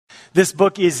This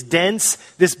book is dense.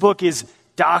 This book is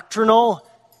doctrinal,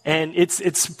 and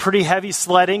it's pretty heavy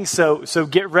sledding. So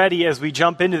get ready as we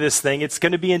jump into this thing. It's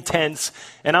going to be intense,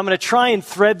 and I'm going to try and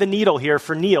thread the needle here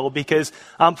for Neil because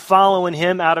I'm following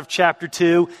him out of chapter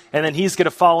 2, and then he's going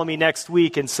to follow me next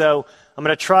week. And so I'm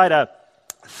going to try to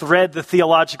thread the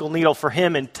theological needle for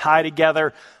him and tie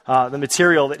together the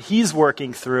material that he's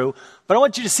working through. But I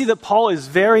want you to see that Paul is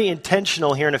very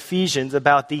intentional here in Ephesians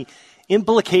about the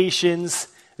implications,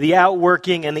 the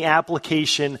outworking, and the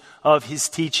application of his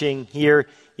teaching here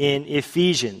in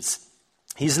Ephesians.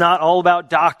 He's not all about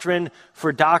doctrine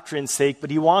for doctrine's sake,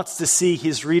 but he wants to see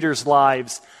his readers'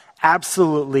 lives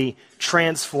absolutely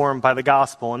transformed by the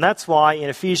gospel. And that's why in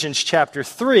Ephesians chapter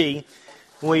 3,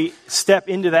 when we step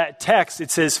into that text,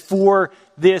 it says, for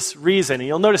this reason. And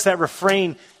you'll notice that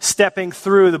refrain stepping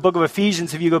through the book of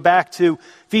Ephesians. If you go back to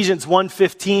Ephesians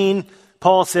 1:15,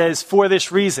 Paul says, for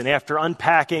this reason, after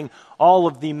unpacking all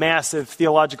of the massive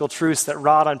theological truths that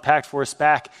Rod unpacked for us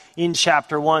back in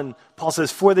chapter 1. Paul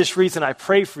says, for this reason, I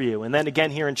pray for you. And then again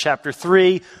here in chapter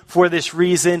 3, for this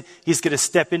reason, he's going to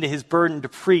step into his burden to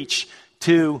preach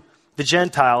to the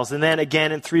Gentiles. And then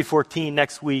again in 3:14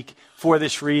 next week, for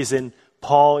this reason,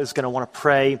 Paul is going to want to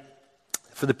pray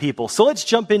for the people. So let's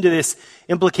jump into this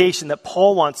implication that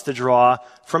Paul wants to draw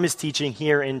from his teaching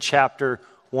here in chapter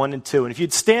 1 and 2. And if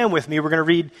you'd stand with me, we're going to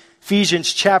read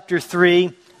Ephesians chapter 3,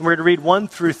 and we're going to read 1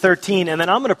 through 13. And then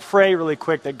I'm going to pray really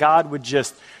quick that God would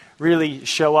just really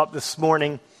show up this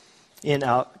morning in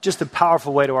just a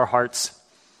powerful way to our hearts.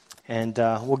 And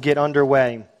we'll get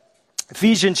underway.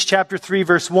 Ephesians chapter 3,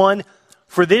 verse 1.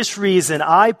 For this reason,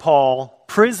 I, Paul,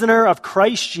 prisoner of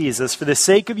Christ Jesus, for the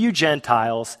sake of you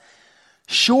Gentiles,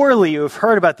 surely you have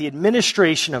heard about the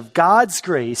administration of God's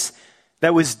grace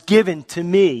that was given to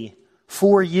me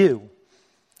for you.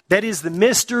 That is the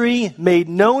mystery made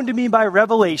known to me by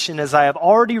revelation, as I have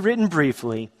already written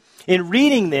briefly. In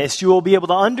reading this, you will be able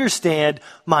to understand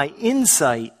my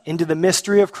insight into the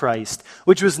mystery of Christ,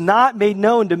 which was not made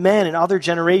known to men in other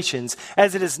generations,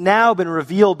 as it has now been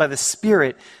revealed by the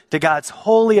Spirit to God's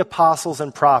holy apostles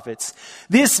and prophets.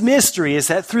 This mystery is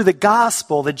that through the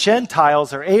gospel, the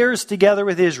Gentiles are heirs together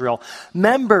with Israel,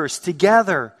 members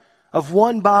together of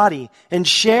one body, and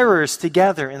sharers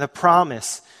together in the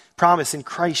promise in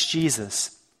Christ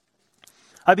Jesus.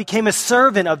 I became a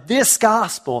servant of this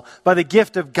gospel by the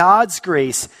gift of God's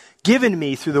grace given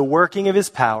me through the working of his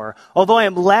power. Although I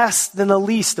am less than the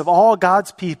least of all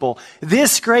God's people,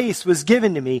 this grace was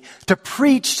given to me to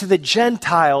preach to the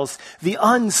Gentiles the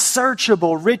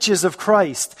unsearchable riches of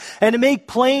Christ, and to make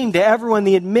plain to everyone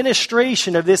the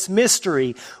administration of this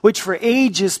mystery, which for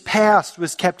ages past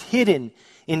was kept hidden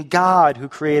in God who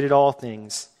created all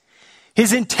things.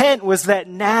 His intent was that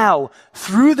now,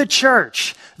 through the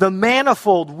church, the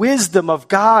manifold wisdom of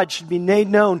God should be made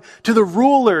known to the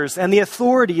rulers and the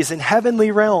authorities in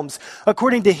heavenly realms,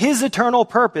 according to his eternal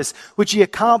purpose, which he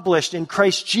accomplished in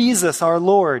Christ Jesus our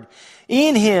Lord.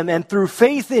 In him and through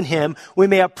faith in him, we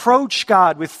may approach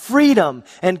God with freedom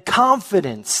and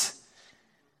confidence.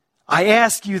 I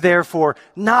ask you, therefore,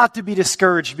 not to be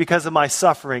discouraged because of my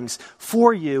sufferings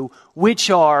for you, which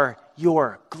are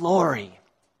your glory.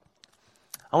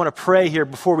 I want to pray here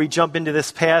before we jump into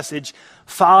this passage.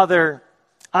 Father,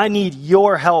 I need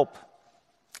your help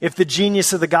if the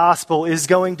genius of the gospel is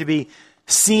going to be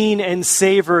seen and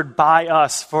savored by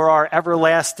us for our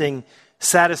everlasting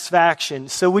satisfaction.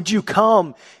 So would you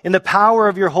come in the power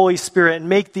of your Holy Spirit and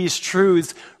make these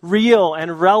truths real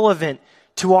and relevant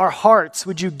to our hearts?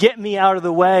 Would you get me out of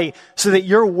the way so that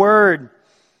your word,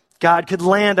 God, could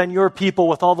land on your people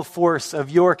with all the force of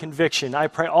your conviction? I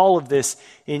pray all of this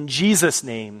in Jesus'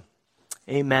 name.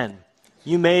 Amen.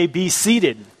 You may be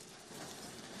seated.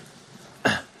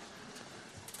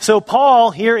 So Paul,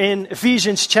 here in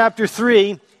Ephesians chapter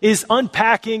 3, is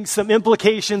unpacking some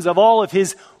implications of all of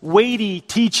his weighty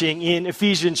teaching in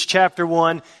Ephesians chapter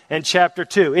 1 and chapter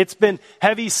 2. It's been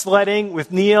heavy sledding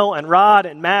with Neil and Rod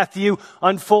and Matthew,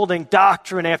 unfolding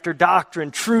doctrine after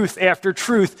doctrine, truth after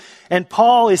truth. And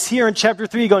Paul is here in chapter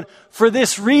 3 going, for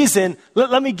this reason,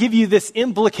 let me give you this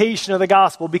implication of the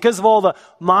gospel. Because of all the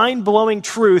mind-blowing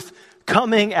truth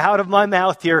coming out of my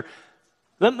mouth here,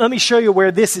 let me show you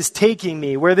where this is taking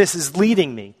me, where this is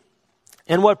leading me.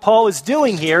 And what Paul is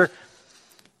doing here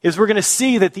is we're going to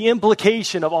see that the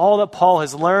implication of all that Paul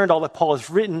has learned, all that Paul has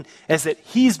written, is that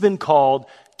he's been called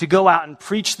to go out and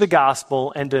preach the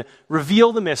gospel and to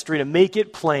reveal the mystery, to make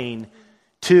it plain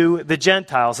to the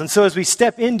Gentiles. And so as we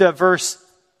step into verse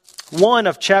 1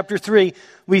 of chapter 3,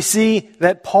 we see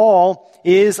that Paul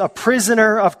is a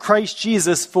prisoner of Christ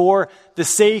Jesus for the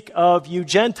sake of you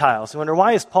Gentiles. You wonder,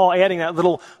 why is Paul adding that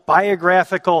little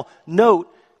biographical note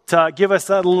to give us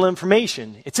that little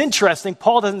information. It's interesting.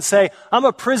 Paul doesn't say, I'm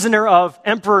a prisoner of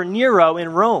Emperor Nero in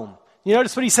Rome. You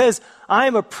notice what he says? I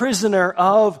am a prisoner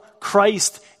of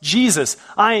Christ Jesus.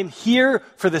 I am here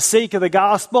for the sake of the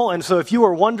gospel. And so if you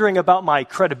are wondering about my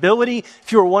credibility,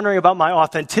 if you are wondering about my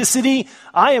authenticity,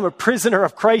 I am a prisoner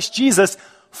of Christ Jesus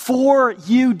for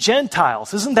you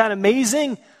Gentiles. Isn't that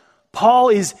amazing? Paul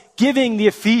is giving the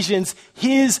Ephesians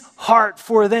his heart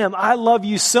for them. I love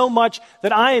you so much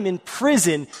that I am in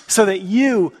prison so that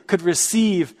you could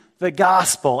receive the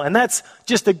gospel. And that's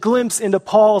just a glimpse into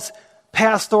Paul's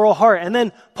pastoral heart. And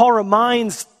then Paul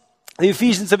reminds the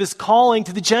Ephesians of his calling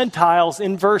to the Gentiles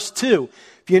in verse 2.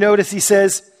 If you notice, he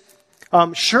says,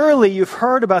 surely you've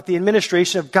heard about the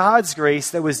administration of God's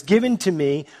grace that was given to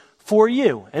me for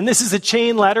you. And this is a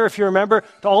chain letter, if you remember,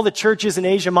 to all the churches in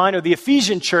Asia Minor. The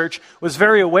Ephesian church was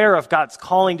very aware of God's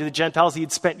calling to the Gentiles. He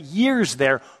had spent years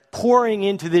there pouring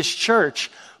into this church.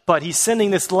 But he's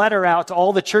sending this letter out to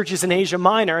all the churches in Asia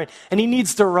Minor, and he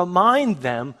needs to remind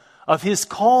them of his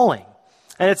calling.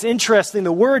 And it's interesting,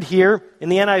 the word here in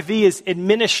the NIV is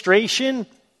administration.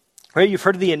 Right? You've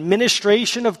heard of the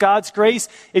administration of God's grace.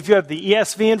 If you have the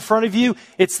ESV in front of you,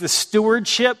 it's the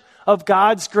stewardship of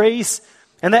God's grace.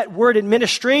 And that word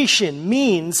administration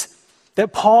means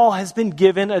that Paul has been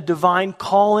given a divine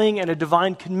calling and a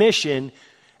divine commission.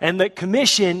 And that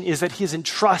commission is that he's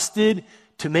entrusted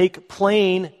to make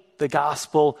plain the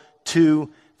gospel to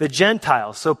the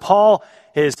Gentiles. So Paul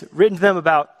has written to them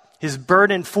about his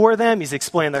burden for them. He's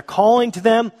explained their calling to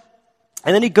them.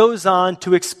 And then he goes on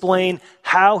to explain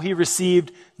how he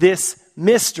received this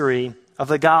mystery of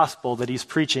the gospel that he's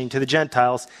preaching to the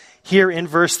Gentiles here in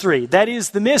verse 3. That is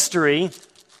the mystery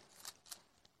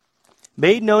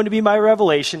made known to be my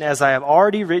revelation, as I have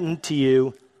already written to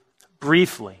you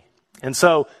briefly. And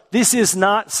so this is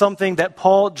not something that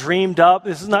Paul dreamed up.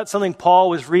 This is not something Paul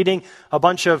was reading a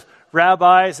bunch of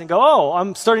rabbis and go, oh,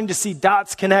 I'm starting to see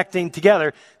dots connecting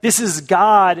together. This is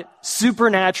God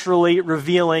supernaturally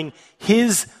revealing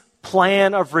his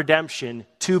plan of redemption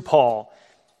to Paul.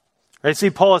 Right?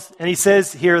 See, and he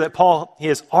says here that he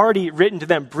has already written to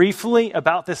them briefly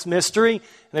about this mystery. And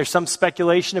there's some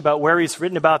speculation about where he's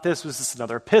written about this. Was this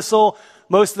another epistle?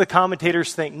 Most of the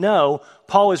commentators think no.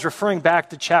 Paul is referring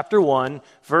back to chapter 1,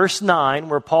 verse 9,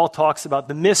 where Paul talks about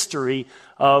the mystery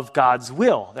of God's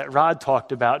will that Rod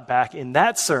talked about back in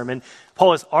that sermon.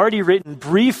 Paul has already written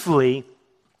briefly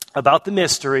about the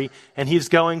mystery, and he's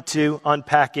going to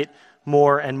unpack it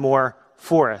more and more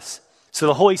for us. So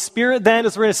the Holy Spirit then,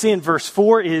 as we're going to see in verse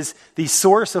 4, is the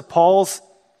source of Paul's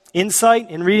insight.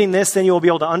 In reading this, then you will be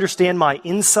able to understand my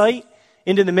insight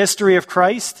into the mystery of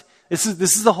Christ. This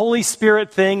is the Holy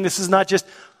Spirit thing. This is not just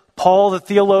Paul, the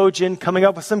theologian, coming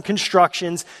up with some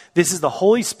constructions. This is the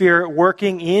Holy Spirit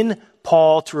working in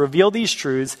Paul to reveal these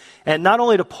truths, and not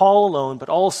only to Paul alone, but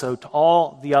also to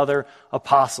all the other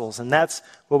apostles. And that's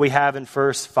what we have in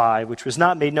verse 5, which was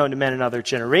not made known to men in other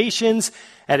generations,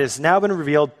 and has now been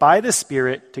revealed by the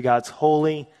Spirit to God's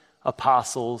holy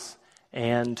apostles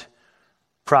and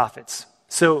prophets.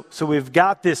 So we've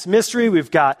got this mystery, we've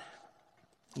got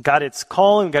its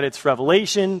calling, got its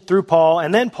revelation through Paul,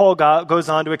 and then Paul goes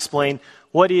on to explain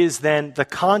what is then the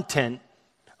content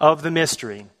of the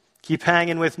mystery. Keep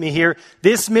hanging with me here.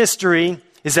 This mystery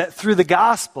is that through the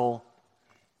gospel,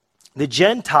 the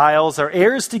Gentiles are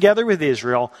heirs together with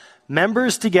Israel,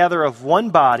 members together of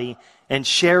one body, and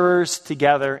sharers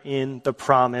together in the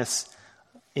promise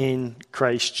in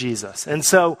Christ Jesus. And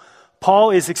so Paul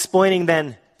is explaining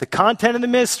then the content of the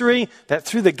mystery, that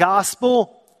through the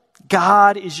gospel,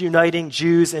 God is uniting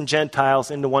Jews and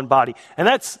Gentiles into one body. And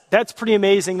that's pretty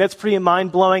amazing. That's pretty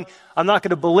mind-blowing. I'm not going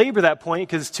to belabor that point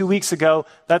because 2 weeks ago,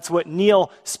 that's what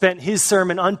Neil spent his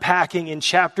sermon unpacking in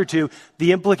chapter 2,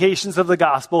 the implications of the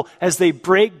gospel as they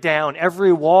break down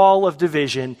every wall of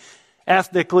division,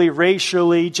 ethnically,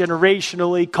 racially,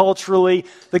 generationally, culturally.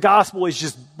 The gospel is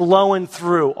just blowing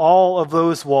through all of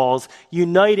those walls,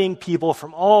 uniting people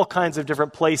from all kinds of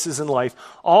different places in life,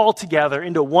 all together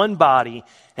into one body,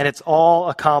 and it's all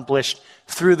accomplished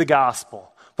through the gospel.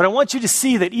 But I want you to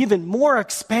see that even more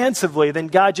expansively than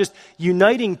God just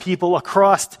uniting people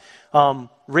across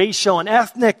racial and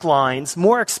ethnic lines,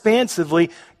 more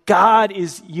expansively, God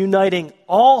is uniting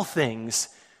all things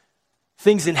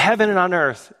in heaven and on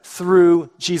earth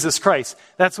through Jesus Christ.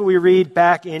 That's what we read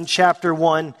back in chapter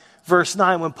 1, verse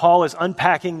 9, when Paul is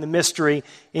unpacking the mystery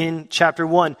in chapter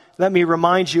 1. Let me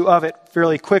remind you of it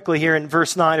fairly quickly here in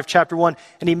verse 9 of chapter 1.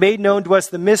 And he made known to us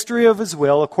the mystery of his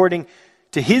will according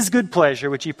to his good pleasure,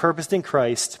 which he purposed in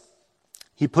Christ.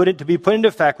 He put it to be put into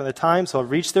effect when the times shall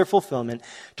reach their fulfillment,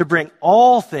 to bring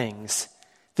all things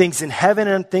things in heaven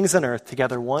and things on earth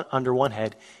together under one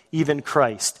head, even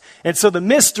Christ. And so the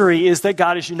mystery is that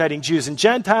God is uniting Jews and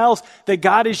Gentiles, that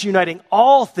God is uniting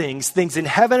all things in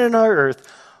heaven and on earth,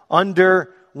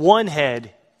 under one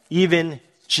head, even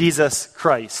Jesus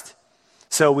Christ.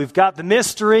 So we've got the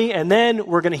mystery, and then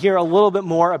we're going to hear a little bit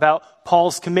more about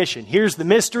Paul's commission. Here's the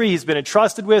mystery he's been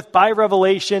entrusted with by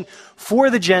revelation for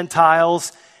the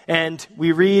Gentiles. And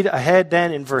we read ahead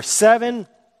then in verse 7,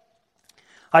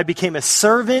 I became a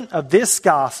servant of this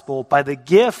gospel by the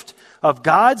gift of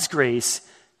God's grace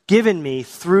given me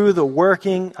through the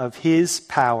working of his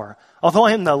power. Although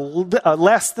I am the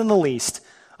less than the least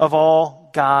of all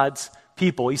God's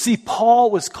people. You see,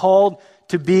 Paul was called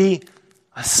to be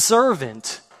a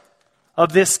servant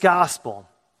of this gospel.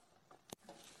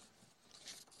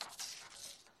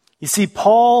 You see,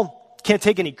 Paul can't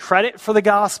take any credit for the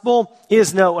gospel. He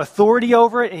has no authority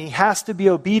over it, and he has to be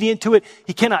obedient to it.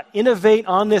 He cannot innovate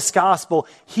on this gospel.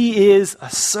 He is a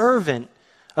servant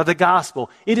of the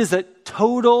gospel. It is a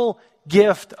total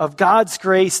gift of God's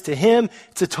grace to him.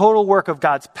 It's a total work of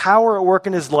God's power at work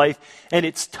in his life, and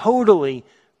it's totally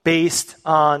based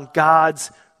on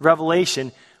God's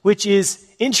revelation, which is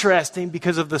interesting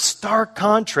because of the stark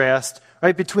contrast,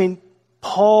 right, between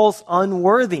Paul's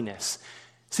unworthiness.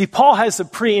 See, Paul has some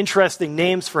pretty interesting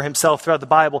names for himself throughout the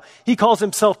Bible. He calls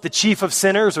himself the chief of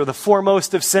sinners or the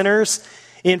foremost of sinners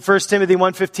in 1 Timothy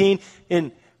 1:15.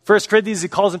 In 1 Corinthians, he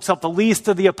calls himself the least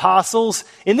of the apostles.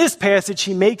 In this passage,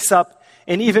 he makes up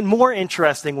an even more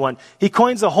interesting one. He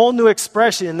coins a whole new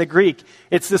expression in the Greek.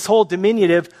 It's this whole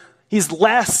diminutive. He's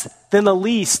less than the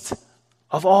least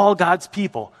of all God's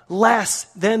people. Less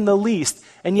than the least.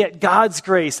 And yet God's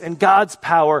grace and God's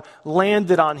power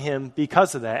landed on him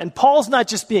because of that. And Paul's not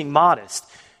just being modest,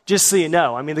 just so you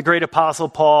know. I mean, the great apostle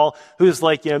Paul, who's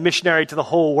like, missionary to the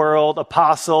whole world,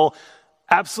 apostle,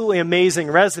 absolutely amazing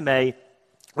resume.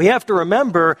 We have to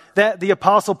remember that the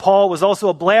apostle Paul was also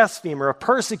a blasphemer, a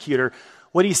persecutor.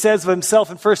 What he says of himself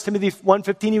in 1 Timothy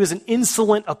 1:15, he was an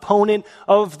insolent opponent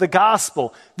of the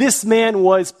gospel. This man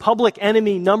was public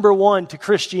enemy number one to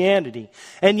Christianity.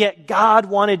 And yet God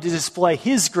wanted to display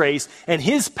his grace and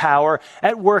his power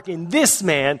at work in this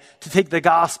man to take the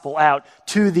gospel out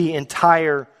to the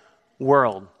entire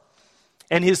world.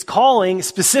 And his calling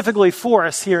specifically for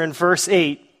us here in verse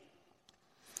 8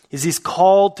 is he's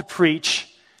called to preach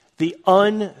the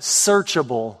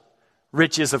unsearchable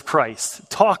riches of Christ.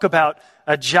 Talk about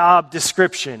a job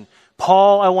description.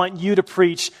 Paul, I want you to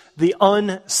preach the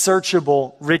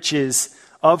unsearchable riches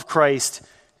of Christ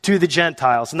to the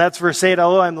Gentiles. And that's verse 8.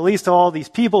 Although I'm the least of all these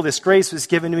people, this grace was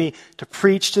given to me to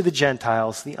preach to the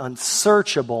Gentiles the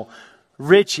unsearchable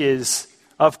riches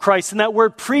of Christ. And that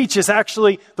word preach is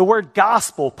actually the word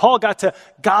gospel. Paul got to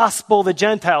gospel the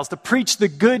Gentiles, to preach the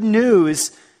good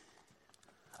news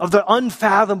of the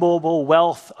unfathomable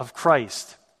wealth of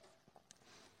Christ.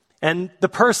 And the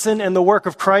person and the work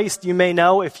of Christ, you may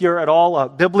know if you're at all a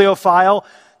bibliophile,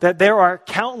 that there are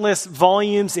countless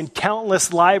volumes in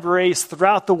countless libraries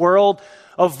throughout the world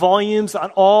of volumes on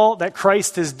all that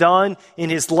Christ has done in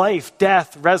his life,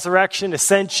 death, resurrection,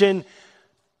 ascension.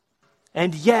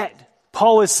 And yet,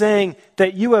 Paul is saying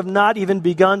that you have not even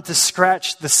begun to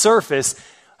scratch the surface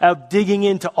of digging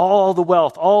into all the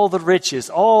wealth, all the riches,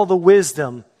 all the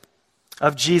wisdom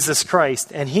of Jesus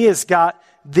Christ. And he has got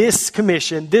this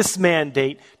commission, this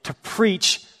mandate to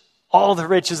preach all the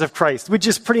riches of Christ, which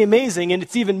is pretty amazing. And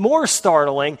it's even more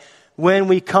startling when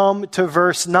we come to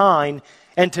verse 9,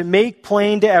 and to make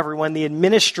plain to everyone the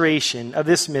administration of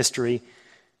this mystery,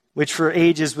 which for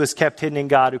ages was kept hidden in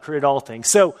God who created all things.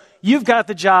 So you've got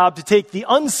the job to take the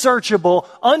unsearchable,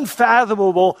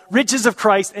 unfathomable riches of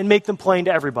Christ and make them plain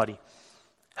to everybody.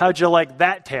 How'd you like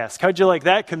that task? How'd you like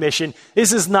that commission?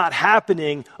 This is not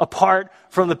happening apart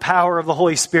from the power of the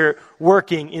Holy Spirit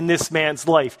working in this man's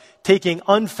life, taking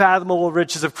unfathomable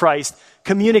riches of Christ,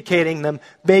 communicating them,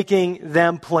 making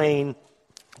them plain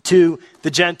to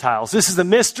the Gentiles. This is a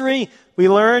mystery. We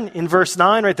learn in verse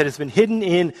 9, right, that it's been hidden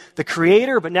in the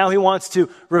Creator, but now he wants to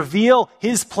reveal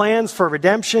his plans for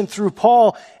redemption through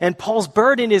Paul. And Paul's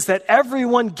burden is that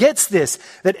everyone gets this,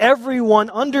 that everyone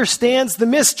understands the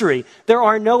mystery. There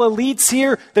are no elites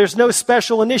here. There's no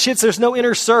special initiates. There's no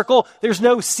inner circle. There's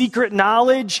no secret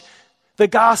knowledge. The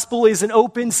gospel is an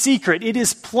open secret. It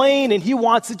is plain, and he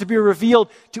wants it to be revealed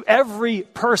to every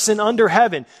person under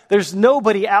heaven. There's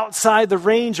nobody outside the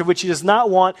range of which he does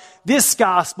not want this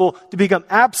gospel to become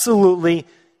absolutely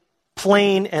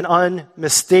plain and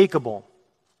unmistakable.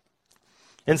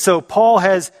 And so Paul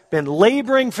has been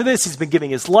laboring for this. He's been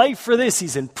giving his life for this.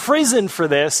 He's in prison for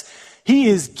this. He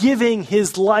is giving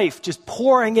his life, just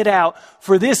pouring it out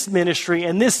for this ministry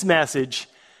and this message.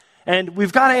 And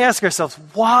we've got to ask ourselves,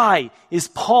 why is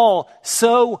Paul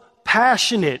so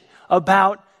passionate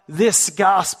about this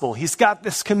gospel? He's got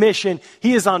this commission.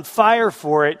 He is on fire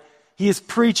for it. He is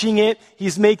preaching it.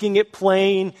 He's making it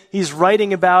plain. He's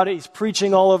writing about it. He's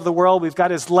preaching all over the world. We've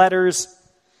got his letters.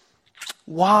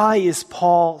 Why is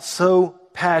Paul so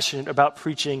passionate about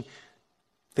preaching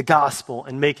the gospel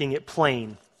and making it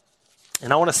plain?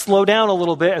 And I want to slow down a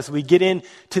little bit as we get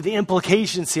into the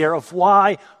implications here of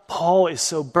why Paul is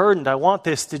so burdened. I want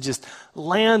this to just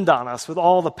land on us with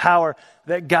all the power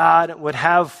that God would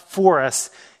have for us.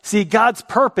 See, God's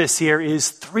purpose here is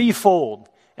threefold.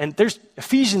 And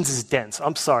Ephesians is dense.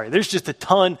 I'm sorry. There's just a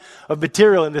ton of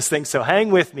material in this thing, so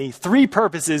hang with me. 3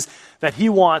 purposes that he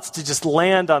wants to just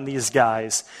land on these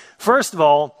guys. First of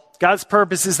all, God's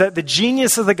purpose is that the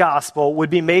genius of the gospel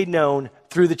would be made known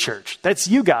through the church. That's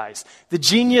you guys. The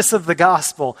genius of the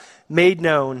gospel made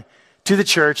known to the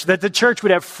church, that the church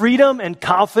would have freedom and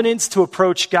confidence to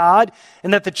approach God,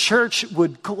 and that the church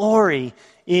would glory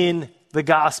in the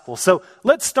gospel. So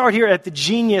let's start here at the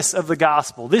genius of the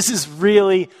gospel. This is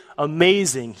really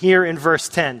amazing here in verse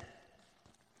 10.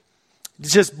 It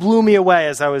just blew me away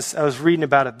as I was reading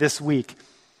about it this week.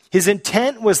 His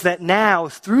intent was that now,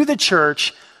 through the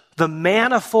church, the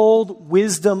manifold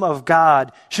wisdom of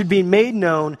God should be made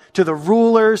known to the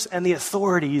rulers and the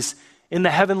authorities in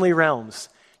the heavenly realms.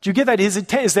 Do you get that? His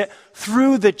intent is that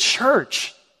through the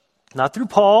church, not through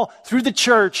Paul, through the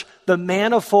church, the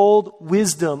manifold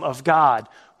wisdom of God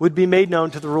would be made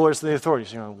known to the rulers and the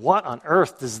authorities. You're going, what on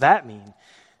earth does that mean?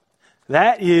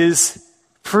 That is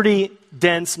pretty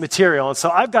dense material. And so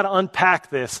I've got to unpack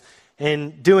this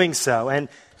in doing so. And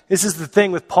this is the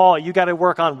thing with Paul. You got to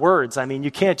work on words. I mean,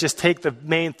 you can't just take the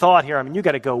main thought here. I mean, you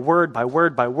got to go word by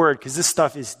word by word because this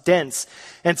stuff is dense.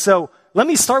 And so let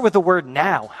me start with the word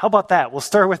now. How about that? We'll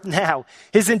start with now.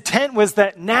 His intent was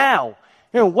that now.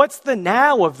 What's the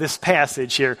now of this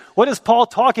passage here? What is Paul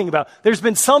talking about? There's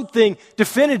been something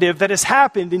definitive that has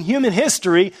happened in human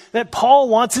history that Paul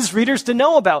wants his readers to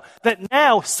know about. That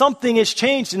now something has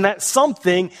changed, and that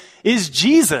something is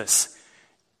Jesus.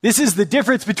 This is the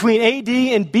difference between AD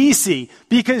and BC.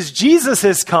 Because Jesus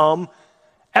has come,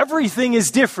 everything is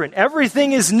different.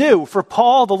 Everything is new. For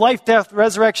Paul, the life, death,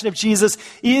 resurrection of Jesus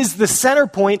is the center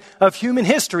point of human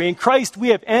history. In Christ, we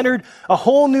have entered a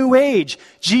whole new age.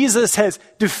 Jesus has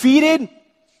defeated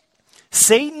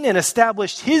Satan and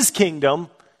established his kingdom.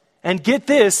 And get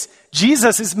this,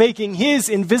 Jesus is making his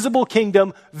invisible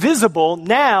kingdom visible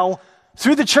now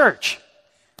through the church.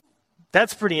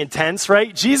 That's pretty intense,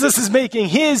 right? Jesus is making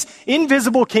his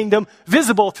invisible kingdom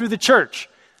visible through the church.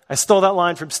 I stole that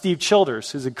line from Steve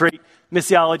Childers, who's a great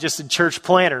missiologist and church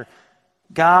planner.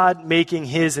 God making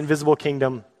his invisible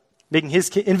kingdom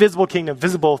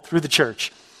visible through the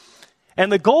church. And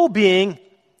the goal being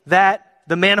that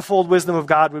the manifold wisdom of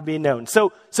God would be known.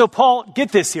 So Paul,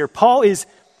 get this here. Paul is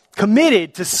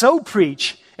committed to so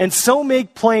preach and so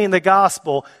make plain the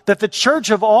gospel that the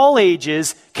church of all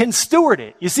ages can steward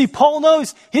it. You see, Paul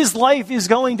knows his life is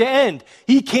going to end.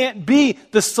 He can't be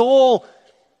the sole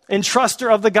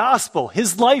entruster of the gospel.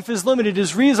 His life is limited.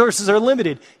 His resources are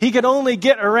limited. He could only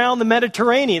get around the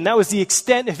Mediterranean. That was the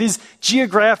extent of his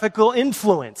geographical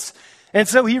influence. And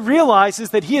so he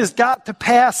realizes that he has got to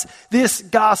pass this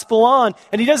gospel on.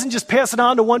 And he doesn't just pass it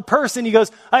on to one person. He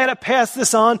goes, I got to pass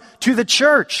this on to the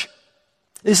church.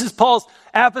 This is Paul's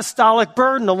apostolic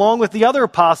burden, along with the other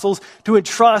apostles, to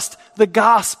entrust the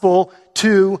gospel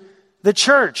to the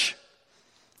church.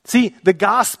 See, the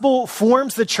gospel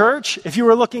forms the church. If you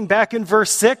were looking back in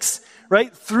verse 6,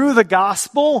 right, through the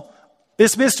gospel,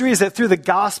 this mystery is that through the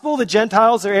gospel, the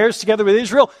Gentiles are heirs together with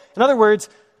Israel. In other words,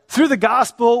 through the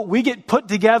gospel, we get put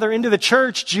together into the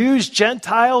church, Jews,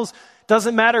 Gentiles,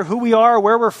 doesn't matter who we are,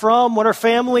 where we're from, what our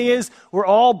family is, we're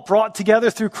all brought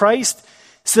together through Christ.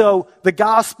 So the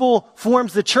gospel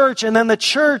forms the church, and then the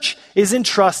church is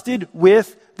entrusted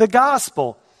with the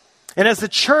gospel. And as the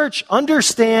church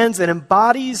understands and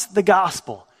embodies the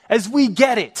gospel, as we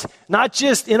get it, not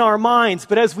just in our minds,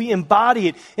 but as we embody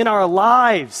it in our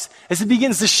lives, as it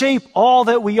begins to shape all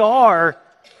that we are,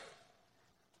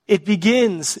 it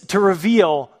begins to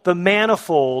reveal the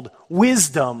manifold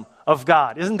wisdom of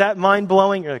God. Isn't that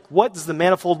mind-blowing? You're like, what is the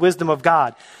manifold wisdom of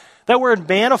God? That word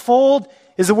manifold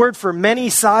is a word for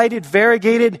many-sided,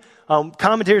 variegated.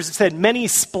 Commentators have said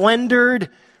many-splendored,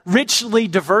 richly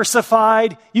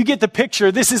diversified. You get the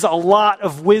picture. This is a lot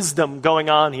of wisdom going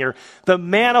on here. The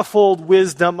manifold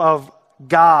wisdom of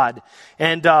God.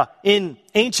 And in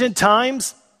ancient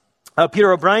times,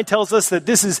 Peter O'Brien tells us that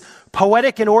this is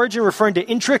poetic in origin, referring to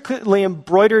intricately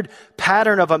embroidered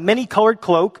pattern of a many-colored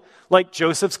cloak, like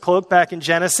Joseph's cloak back in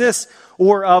Genesis,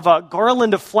 or of a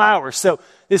garland of flowers. So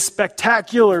this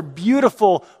spectacular,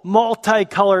 beautiful,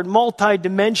 multicolored,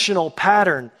 multidimensional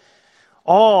pattern,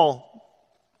 all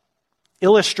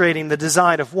illustrating the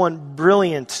design of one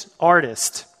brilliant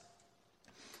artist.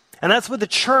 And that's what the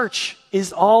church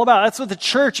is all about. That's what the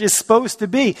church is supposed to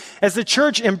be. As the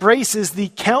church embraces the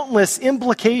countless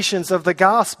implications of the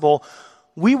gospel,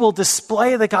 we will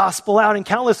display the gospel out in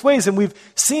countless ways. And we've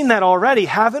seen that already,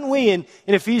 haven't we? In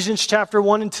Ephesians chapter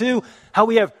 1 and 2, how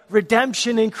we have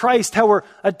redemption in Christ, how we're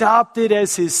adopted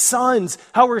as his sons,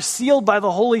 how we're sealed by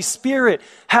the Holy Spirit,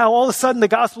 how all of a sudden the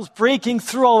gospel's breaking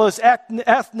through all those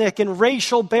ethnic and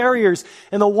racial barriers,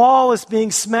 and the wall is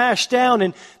being smashed down,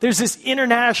 and there's this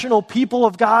international people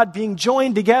of God being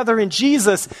joined together in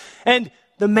Jesus, and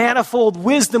the manifold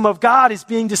wisdom of God is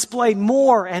being displayed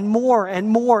more and more and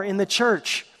more in the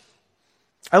church.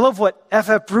 I love what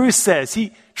F.F. Bruce says.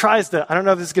 He tries to, I don't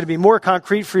know if this is going to be more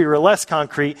concrete for you or less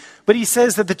concrete, but he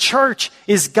says that the church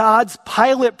is God's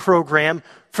pilot program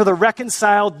for the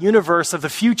reconciled universe of the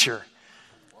future.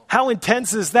 How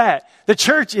intense is that? The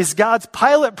church is God's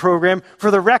pilot program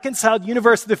for the reconciled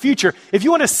universe of the future. If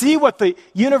you want to see what the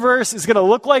universe is going to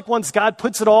look like once God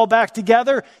puts it all back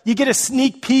together, you get a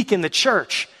sneak peek in the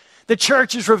church. The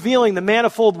church is revealing the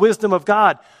manifold wisdom of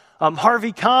God.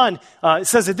 Harvey Kahn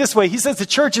says it this way. He says the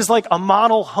church is like a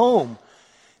model home.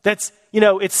 That's,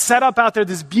 it's set up out there,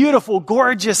 this beautiful,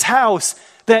 gorgeous house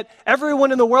that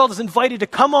everyone in the world is invited to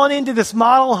come on into this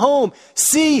model home,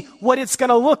 see what it's going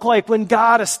to look like when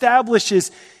God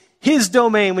establishes his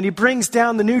domain, when he brings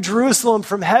down the new Jerusalem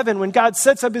from heaven, when God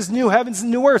sets up his new heavens and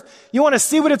new earth. You want to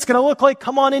see what it's going to look like?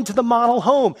 Come on into the model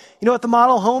home. You know what the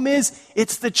model home is?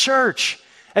 It's the church.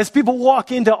 As people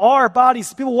walk into our bodies,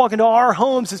 as people walk into our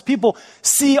homes, as people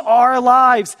see our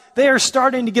lives, they are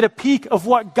starting to get a peek of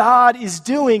what God is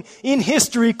doing in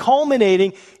history,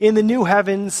 culminating in the new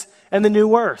heavens and the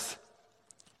new earth.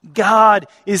 God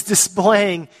is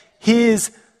displaying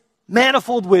his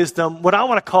manifold wisdom, what I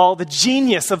want to call the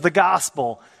genius of the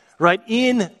gospel, right,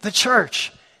 in the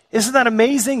church. Isn't that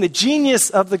amazing? The genius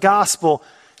of the gospel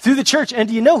through the church. And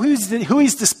do you know who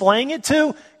he's displaying it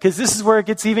to? Because this is where it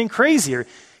gets even crazier.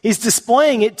 He's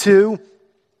displaying it to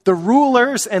the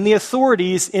rulers and the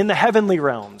authorities in the heavenly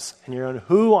realms. And you're on,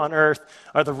 who on earth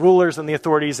are the rulers and the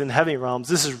authorities in the heavenly realms?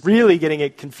 This is really getting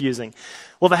it confusing.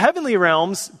 Well, the heavenly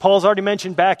realms, Paul's already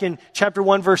mentioned back in chapter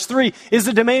 1, verse 3, is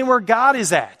the domain where God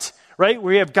is at, right?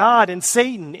 Where you have God and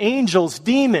Satan, angels,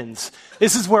 demons.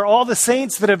 This is where all the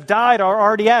saints that have died are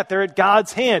already at. They're at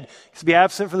God's hand. To be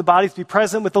absent from the body, to be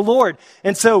present with the Lord.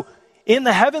 And so in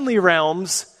the heavenly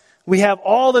realms, we have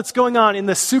all that's going on in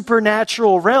the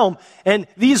supernatural realm. And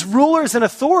these rulers and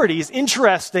authorities,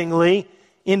 interestingly,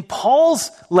 in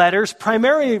Paul's letters,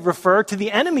 primarily refer to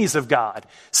the enemies of God.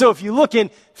 So if you look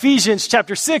in Ephesians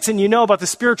chapter 6 and you know about the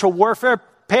spiritual warfare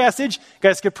passage, you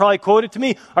guys could probably quote it to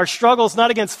me. Our struggle is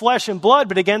not against flesh and blood,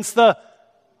 but against the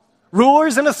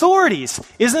rulers and authorities.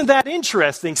 Isn't that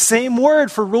interesting? Same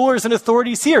word for rulers and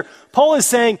authorities here. Paul is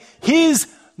saying his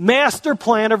master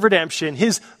plan of redemption,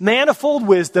 his manifold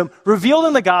wisdom revealed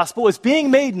in the gospel is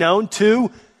being made known to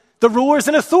the rulers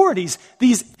and authorities,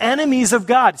 these enemies of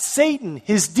God, Satan,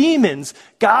 his demons.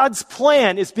 God's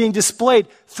plan is being displayed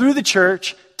through the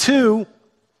church to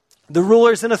the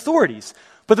rulers and authorities.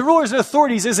 But the rulers and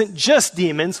authorities isn't just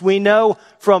demons. We know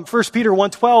from 1 Peter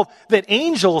 1:12 that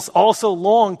angels also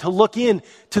long to look in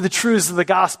to the truths of the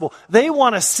gospel. They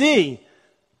want to see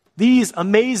these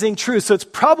amazing truths. So it's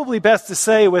probably best to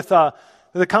say with the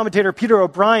commentator Peter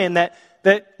O'Brien that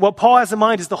what Paul has in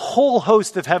mind is the whole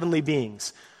host of heavenly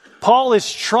beings. Paul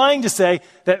is trying to say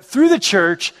that through the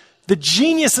church, the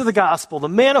genius of the gospel, the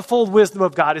manifold wisdom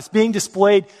of God is being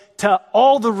displayed to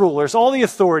all the rulers, all the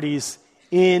authorities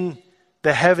in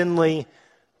the heavenly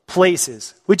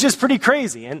places, which is pretty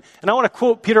crazy. And I want to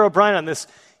quote Peter O'Brien on this.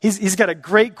 He's got a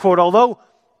great quote. Although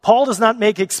Paul does not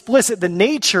make explicit the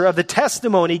nature of the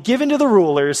testimony given to the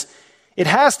rulers, it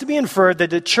has to be inferred that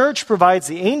the church provides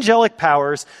the angelic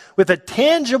powers with a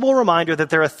tangible reminder that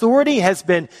their authority has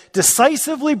been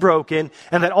decisively broken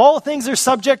and that all things are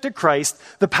subject to Christ.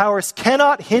 The powers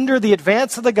cannot hinder the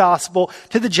advance of the gospel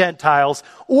to the Gentiles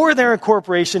or their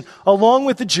incorporation along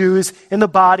with the Jews in the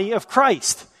body of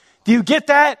Christ. Do you get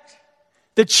that?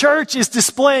 The church is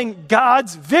displaying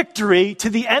God's victory to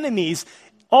the enemies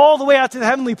all the way out to the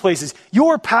heavenly places.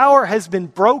 Your power has been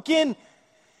broken.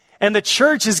 And the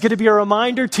church is going to be a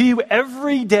reminder to you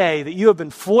every day that you have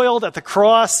been foiled at the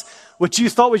cross. What you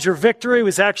thought was your victory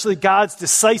was actually God's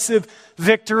decisive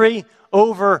victory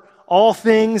over all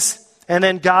things. and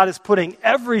then God is putting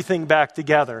everything back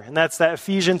together. And that's that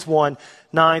Ephesians 1,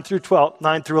 9 through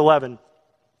 11.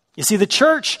 You see, the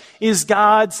church is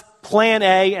God's plan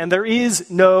A, and there is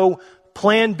no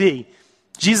plan B.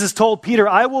 Jesus told Peter,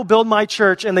 I will build my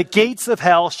church, and the gates of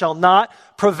hell shall not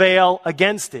prevail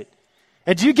against it.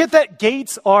 And do you get that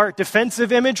gates are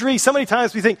defensive imagery? So many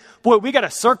times we think, boy, we got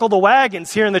to circle the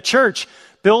wagons here in the church,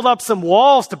 build up some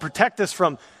walls to protect us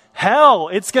from hell.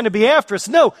 It's going to be after us.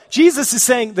 No, Jesus is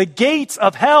saying the gates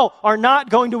of hell are not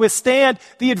going to withstand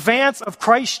the advance of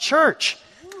Christ's church.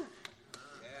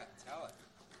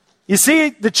 You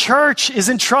see, the church is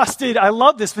entrusted, I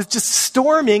love this, with just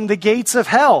storming the gates of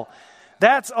hell.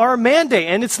 That's our mandate.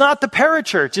 And it's not the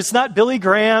parachurch. It's not Billy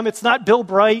Graham. It's not Bill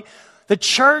Bright. The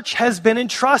church has been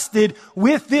entrusted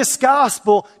with this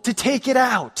gospel to take it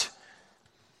out.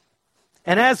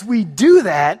 And as we do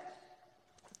that,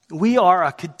 we are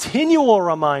a continual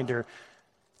reminder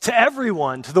to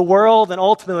everyone, to the world, and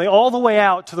ultimately all the way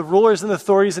out to the rulers and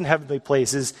authorities in heavenly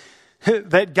places,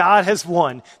 that God has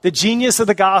won. The genius of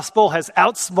the gospel has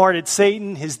outsmarted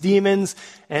Satan, his demons,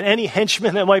 and any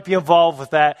henchmen that might be involved with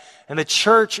that. And the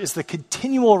church is the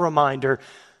continual reminder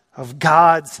of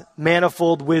God's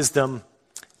manifold wisdom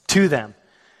to them.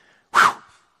 Whew.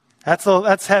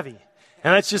 That's heavy.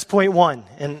 And that's just point 1.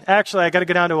 And actually, I got to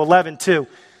go down to 11 too.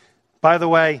 By the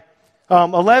way,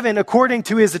 11, according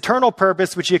to his eternal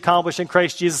purpose, which he accomplished in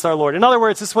Christ Jesus our Lord. In other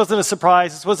words, this wasn't a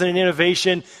surprise. This wasn't an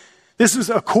innovation. This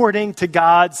was according to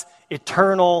God's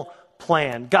eternal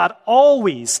plan. God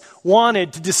always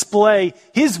wanted to display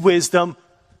his wisdom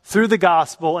through the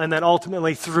gospel and then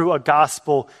ultimately through a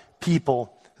gospel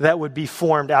people that would be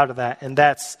formed out of that. And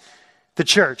that's the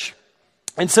church.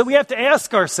 And so we have to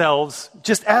ask ourselves,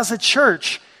 just as a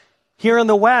church here in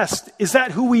the West, is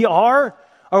that who we are?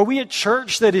 Are we a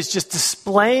church that is just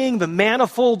displaying the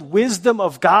manifold wisdom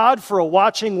of God for a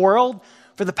watching world,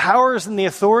 for the powers and the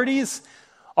authorities?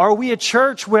 Are we a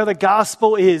church where the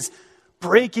gospel is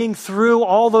breaking through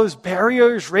all those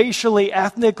barriers racially,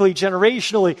 ethnically,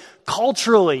 generationally,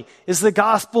 culturally? Is the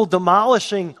gospel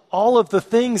demolishing all of the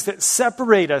things that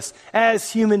separate us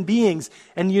as human beings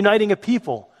and uniting a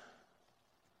people?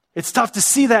 It's tough to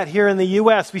see that here in the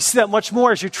U.S. We see that much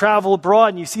more as you travel abroad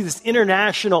and you see this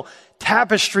international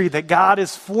tapestry that God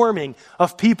is forming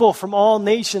of people from all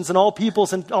nations and all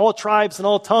peoples and all tribes and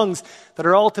all tongues that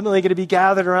are ultimately going to be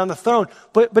gathered around the throne.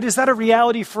 But is that a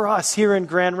reality for us here in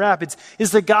Grand Rapids?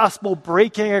 Is the gospel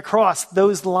breaking across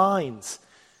those lines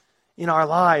in our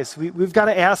lives? We've got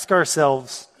to ask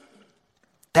ourselves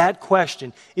that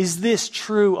question. Is this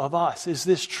true of us? Is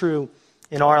this true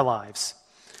in our lives?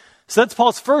 So that's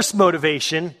Paul's first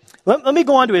motivation. Let me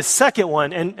go on to his second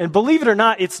one, and believe it or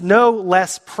not, it's no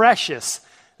less precious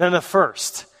than the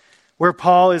first, where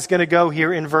Paul is going to go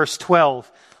here in verse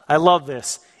 12. I love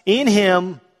this. In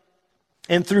him,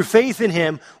 and through faith in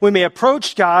him, we may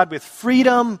approach God with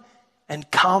freedom and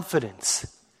confidence.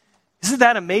 Isn't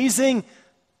that amazing?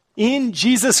 In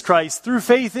Jesus Christ, through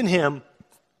faith in him,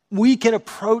 we can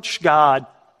approach God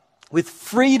with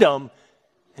freedom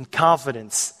and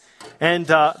confidence. And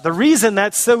the reason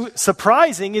that's so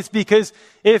surprising is because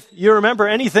if you remember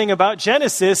anything about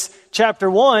Genesis chapter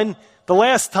 1, the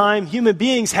last time human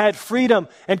beings had freedom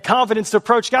and confidence to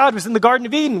approach God was in the Garden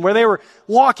of Eden, where they were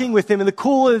walking with him in the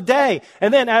cool of the day.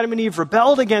 And then Adam and Eve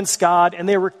rebelled against God, and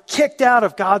they were kicked out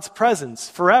of God's presence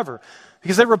forever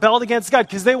because they rebelled against God,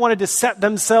 because they wanted to set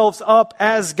themselves up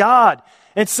as God.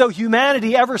 And so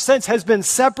humanity ever since has been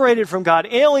separated from God,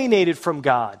 alienated from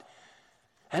God.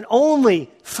 And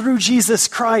only through Jesus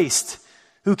Christ,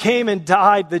 who came and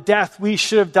died the death we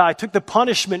should have died, took the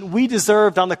punishment we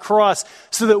deserved on the cross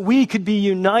so that we could be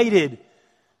united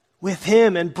with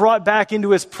him and brought back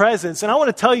into his presence. And I want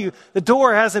to tell you, the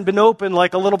door hasn't been opened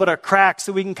like a little bit of crack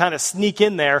so we can kind of sneak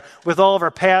in there with all of our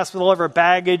past, with all of our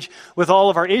baggage, with all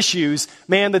of our issues.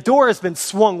 Man, the door has been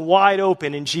swung wide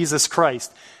open in Jesus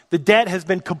Christ. The debt has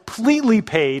been completely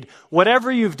paid.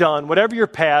 Whatever you've done, whatever your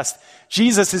past,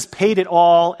 Jesus has paid it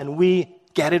all, and we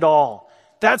get it all.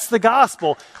 That's the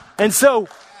gospel. And so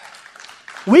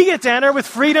we get to enter with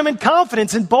freedom and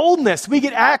confidence and boldness. We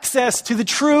get access to the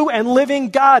true and living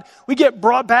God. We get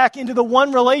brought back into the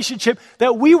one relationship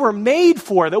that we were made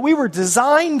for, that we were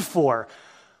designed for.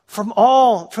 From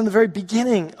the very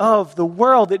beginning of the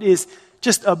world, it is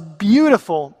just a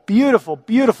beautiful, beautiful,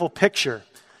 beautiful picture.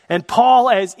 And Paul,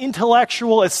 as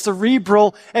intellectual, as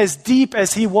cerebral, as deep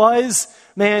as he was,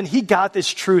 man, he got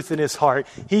this truth in his heart.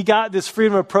 He got this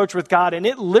freedom approach with God, and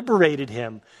it liberated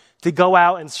him to go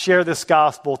out and share this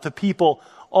gospel to people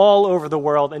all over the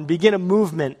world and begin a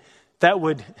movement that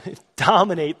would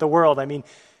dominate the world. I mean,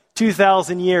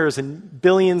 2,000 years and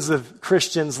billions of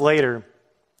Christians later,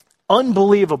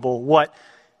 unbelievable what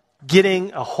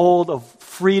getting a hold of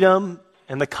freedom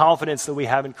and the confidence that we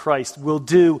have in Christ will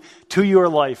do to your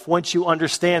life once you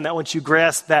understand that, once you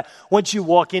grasp that, once you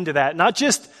walk into that, not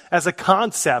just as a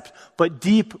concept, but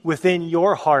deep within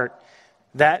your heart,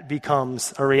 that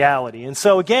becomes a reality. And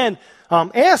so again,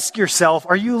 ask yourself,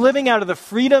 are you living out of the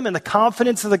freedom and the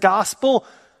confidence of the gospel?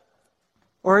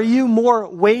 Or are you more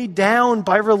weighed down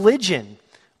by religion,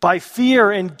 by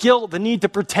fear and guilt, the need to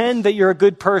pretend that you're a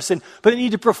good person, but the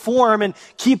need to perform and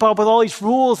keep up with all these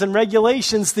rules and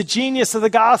regulations? The genius of the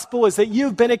gospel is that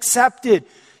you've been accepted.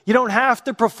 You don't have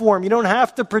to perform. You don't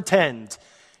have to pretend.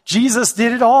 Jesus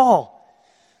did it all.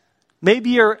 Maybe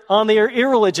you're on the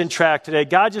irreligion track today.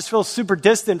 God just feels super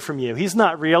distant from you. He's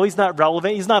not real. He's not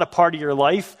relevant. He's not a part of your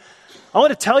life. I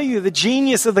want to tell you the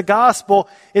genius of the gospel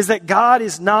is that God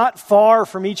is not far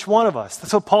from each one of us.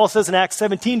 That's what Paul says in Acts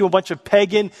 17 to a bunch of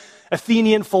pagan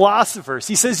Athenian philosophers.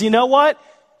 He says, you know what?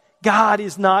 God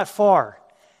is not far.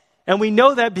 And we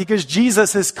know that because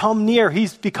Jesus has come near.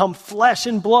 He's become flesh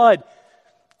and blood,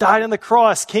 died on the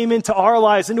cross, came into our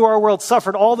lives, into our world,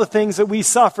 suffered all the things that we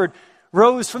suffered,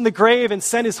 rose from the grave and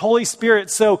sent his Holy Spirit.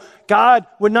 So God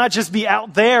would not just be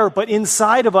out there, but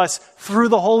inside of us through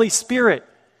the Holy Spirit.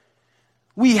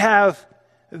 We have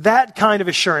that kind of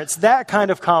assurance, that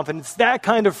kind of confidence, that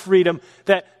kind of freedom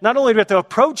that not only do we have to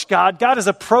approach God, God has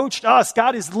approached us.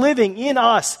 God is living in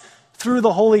us through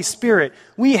the Holy Spirit.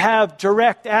 We have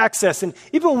direct access. And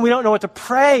even when we don't know what to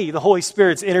pray, the Holy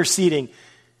Spirit's interceding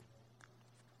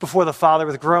before the Father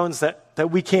with groans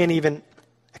that we can't even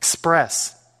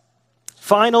express.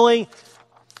 Finally,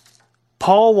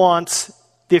 Paul wants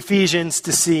the Ephesians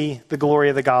to see the glory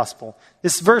of the gospel.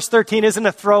 This verse 13 isn't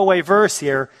a throwaway verse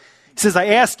here. He says, I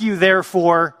ask you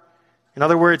therefore, in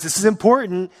other words, this is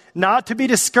important, not to be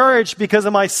discouraged because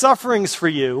of my sufferings for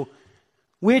you,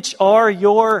 which are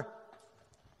your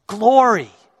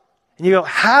glory. And you go,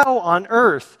 how on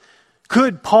earth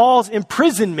could Paul's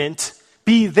imprisonment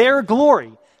be their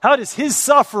glory? How does his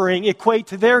suffering equate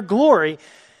to their glory?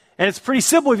 And it's pretty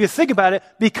simple if you think about it.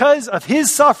 Because of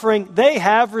his suffering, they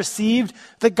have received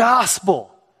the gospel.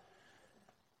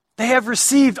 They have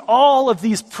received all of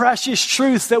these precious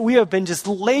truths that we have been just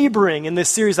laboring in this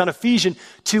series on Ephesians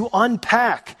to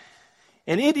unpack.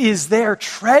 And it is their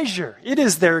treasure. It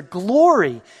is their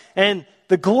glory. And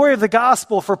the glory of the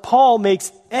gospel for Paul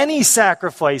makes any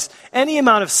sacrifice, any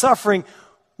amount of suffering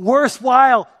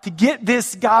worthwhile to get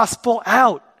this gospel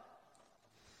out.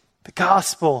 The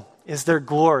gospel is their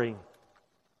glory.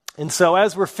 And so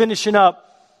as we're finishing up,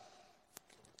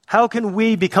 how can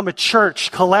we become a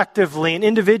church collectively and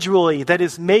individually that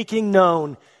is making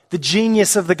known the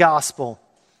genius of the gospel,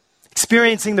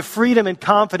 experiencing the freedom and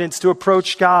confidence to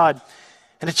approach God,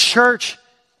 and a church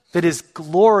that is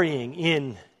glorying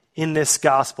in this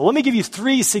gospel? Let me give you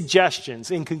 3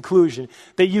 suggestions in conclusion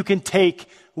that you can take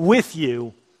with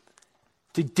you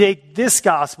to dig this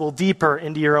gospel deeper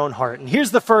into your own heart. And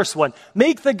here's the first one.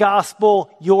 Make the gospel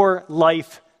your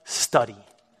life study.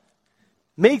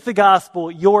 Make the gospel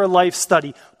your life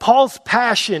study. Paul's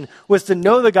passion was to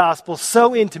know the gospel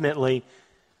so intimately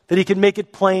that he could make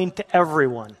it plain to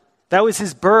everyone. That was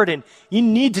his burden. You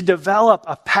need to develop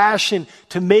a passion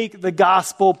to make the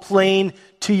gospel plain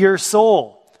to your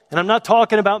soul. And I'm not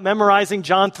talking about memorizing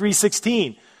John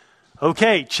 3:16.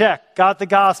 Okay, check, got the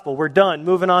gospel, we're done,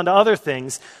 moving on to other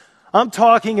things. I'm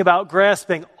talking about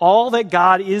grasping all that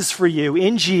God is for you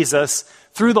in Jesus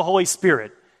through the Holy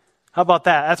Spirit. How about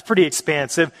that? That's pretty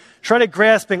expansive. Try to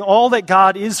grasping all that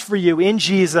God is for you in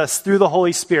Jesus through the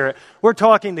Holy Spirit. We're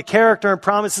talking the character and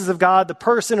promises of God, the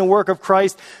person and work of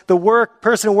Christ, the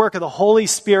person and work of the Holy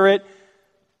Spirit.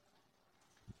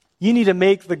 You need to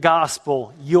make the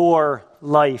gospel your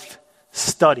life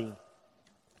study.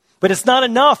 But it's not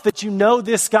enough that you know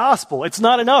this gospel. It's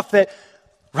not enough that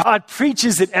Rod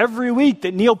preaches it every week,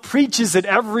 that Neil preaches it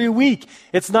every week.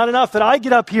 It's not enough that I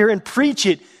get up here and preach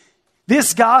it.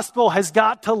 This gospel has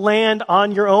got to land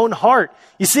on your own heart.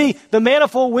 You see, the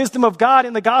manifold wisdom of God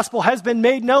in the gospel has been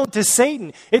made known to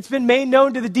Satan. It's been made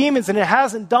known to the demons, and it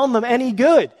hasn't done them any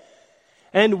good.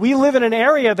 And we live in an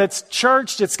area that's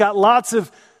churched. It's got lots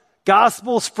of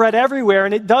gospel spread everywhere,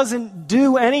 and it doesn't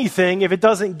do anything if it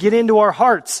doesn't get into our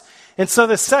hearts. And so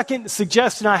the second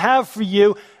suggestion I have for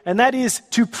you, and that is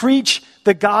to preach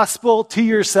the gospel to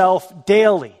yourself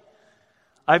daily.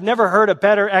 I've never heard a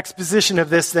better exposition of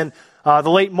this than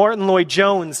the late Martin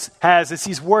Lloyd-Jones has as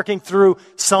he's working through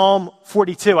Psalm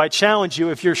 42. I challenge you,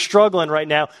 if you're struggling right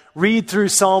now, read through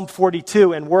Psalm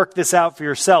 42 and work this out for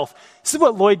yourself. This is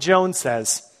what Lloyd-Jones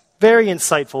says. Very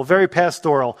insightful, very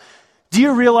pastoral. Do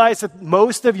you realize that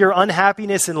most of your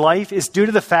unhappiness in life is due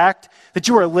to the fact that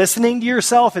you are listening to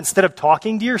yourself instead of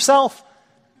talking to yourself?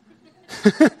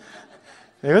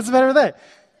 What's the matter with that?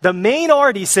 The main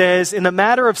art, he says, in the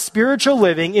matter of spiritual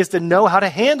living is to know how to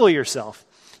handle yourself.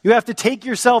 You have to take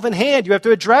yourself in hand. You have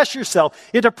to address yourself.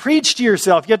 You have to preach to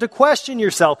yourself. You have to question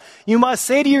yourself. You must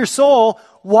say to your soul,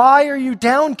 why are you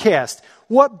downcast?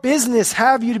 What business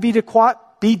have you to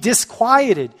be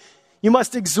disquieted? You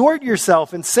must exhort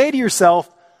yourself and say to yourself,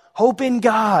 hope in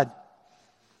God.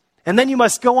 And then you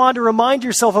must go on to remind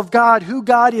yourself of God, who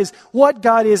God is, and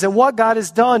what God has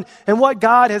done, and what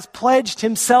God has pledged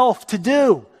himself to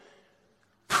do.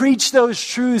 Preach those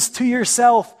truths to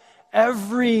yourself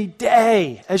every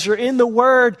day. As you're in the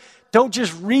Word, don't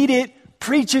just read it,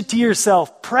 preach it to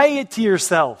yourself, pray it to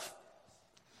yourself.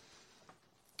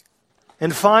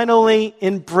 And finally,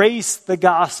 embrace the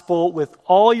gospel with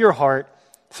all your heart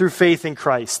through faith in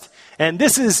Christ. And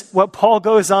this is what Paul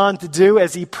goes on to do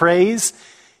as he prays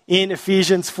in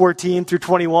Ephesians 14 through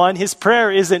 21. His prayer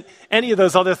isn't any of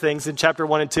those other things in chapter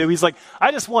 1 and 2. He's like,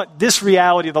 I just want this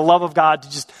reality, the love of God,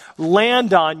 to just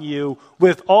land on you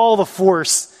with all the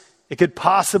force it could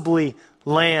possibly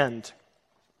land.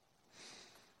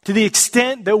 To the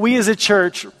extent that we as a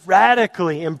church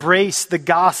radically embrace the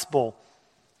gospel,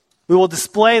 we will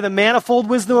display the manifold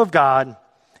wisdom of God,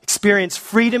 experience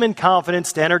freedom and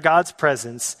confidence to enter God's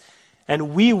presence,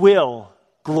 and we will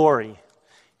glory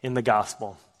in the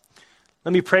gospel.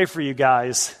 Let me pray for you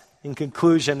guys in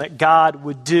conclusion that God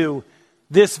would do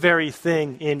this very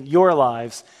thing in your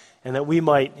lives and that we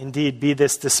might indeed be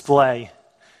this display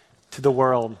to the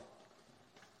world.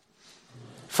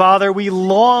 Father, we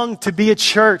long to be a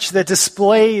church that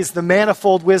displays the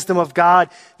manifold wisdom of God,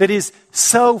 that is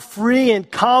so free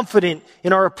and confident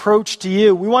in our approach to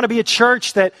you. We want to be a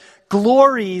church that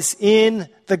glories in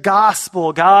the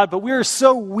gospel, God, but we are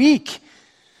so weak.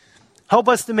 Help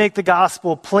us to make the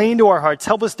gospel plain to our hearts.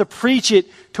 Help us to preach it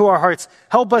to our hearts.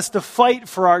 Help us to fight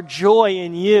for our joy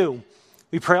in you.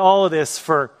 We pray all of this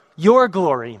for your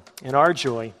glory and our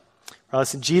joy. For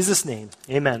us in Jesus' name,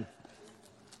 amen.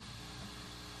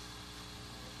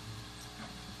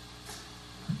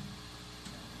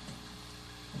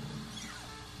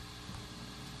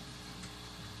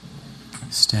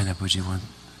 Stand up, would you? We're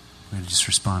going to just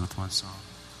respond with one song.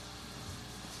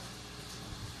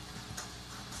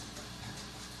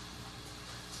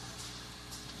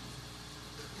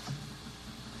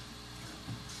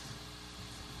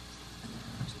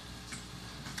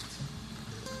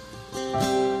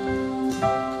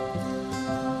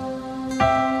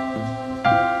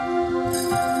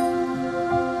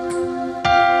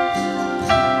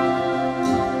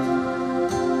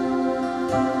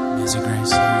 Is it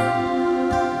grace?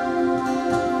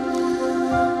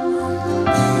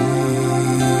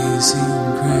 Amazing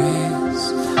grace,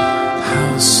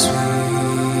 how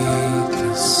sweet the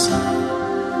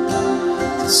sound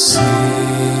that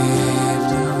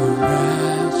saved a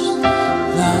wretch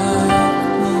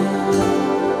like me.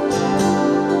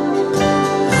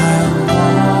 I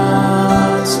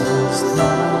once was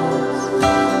lost,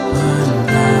 but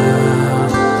now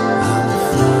I'm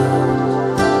found.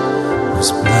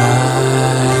 Was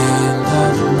blind,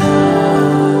 but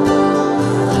now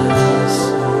I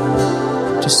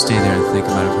see. Just stay there and think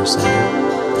about it for a second.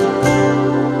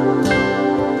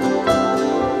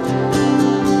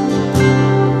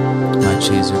 My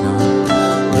chains are gone.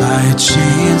 My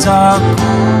chains are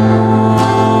gone.